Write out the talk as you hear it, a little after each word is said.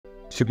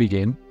To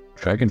begin,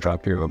 drag and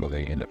drop your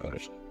overlay into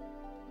Photoshop.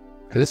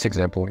 For this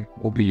example,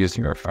 we'll be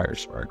using our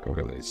Firespark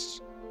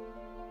overlays.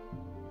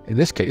 In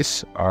this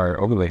case,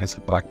 our overlay has a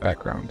black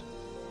background.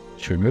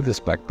 To remove this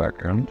black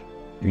background,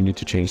 you need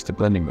to change the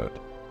blending mode.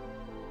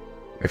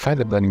 I find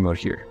the blending mode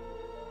here.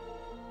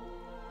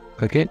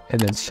 Click it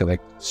and then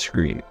select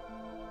Screen.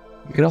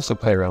 You can also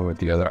play around with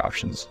the other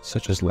options,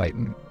 such as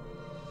Lighten.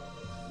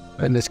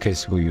 In this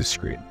case, we'll use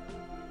Screen.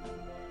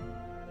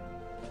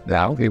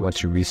 Now we want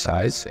to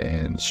resize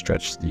and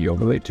stretch the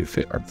overlay to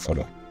fit our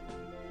photo.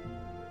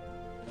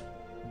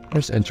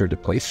 Press Enter to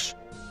place.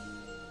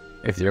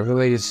 If the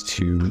overlay is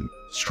too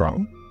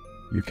strong,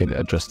 you can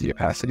adjust the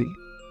opacity.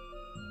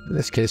 In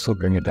this case, we'll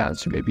bring it down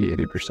to maybe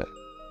 80%.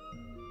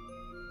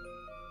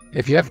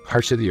 If you have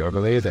parts of the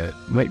overlay that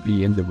might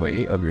be in the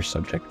way of your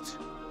subject,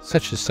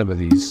 such as some of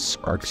these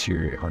sparks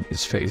here on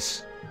his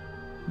face,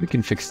 we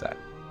can fix that.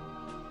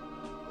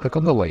 Click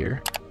on the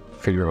layer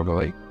for your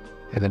overlay,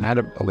 and then add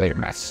a layer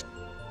mask.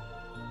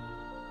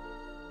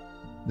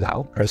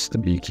 Now press the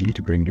B key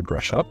to bring your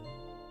brush up,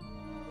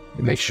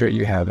 and make sure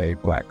you have a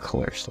black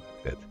color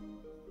selected.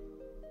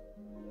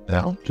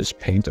 Now just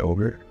paint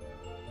over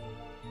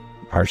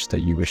the parts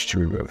that you wish to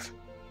remove.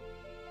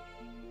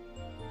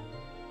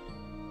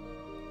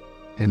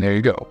 And there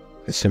you go,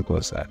 as simple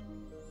as that.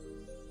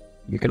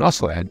 You can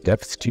also add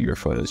depth to your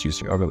photos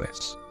using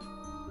overlays.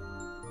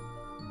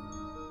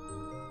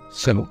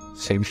 So,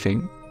 same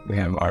thing, we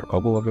have our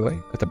bubble overlay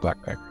with a black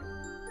background.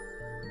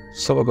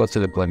 So we'll go to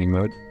the blending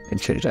mode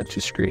and change that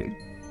to Screen.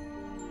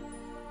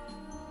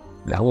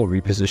 Now we'll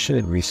reposition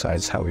and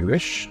resize how we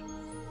wish,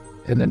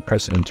 and then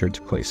press Enter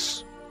to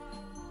place.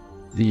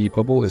 The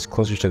bubble is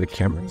closer to the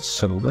camera,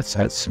 so let's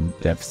add some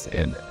depth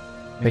and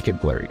make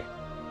it blurry.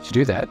 To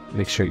do that,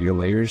 make sure your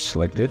layer is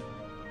selected,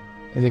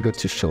 and then go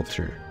to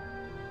Filter,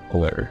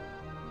 Blur,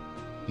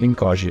 and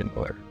Gaussian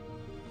Blur.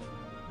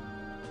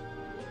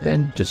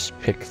 Then just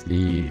pick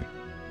the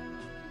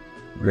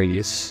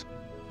radius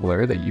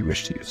blur that you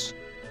wish to use.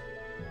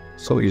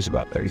 So we'll use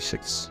about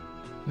 36,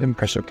 then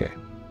press OK.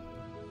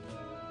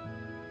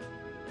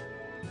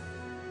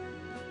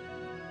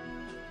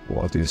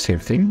 We'll do the same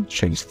thing,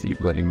 change the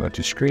blending mode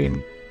to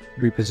Screen,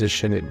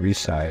 reposition it,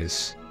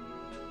 resize,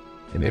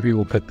 and maybe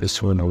we'll put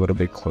this one a little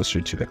bit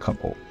closer to the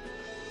couple.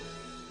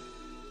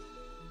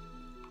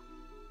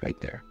 Right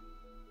there.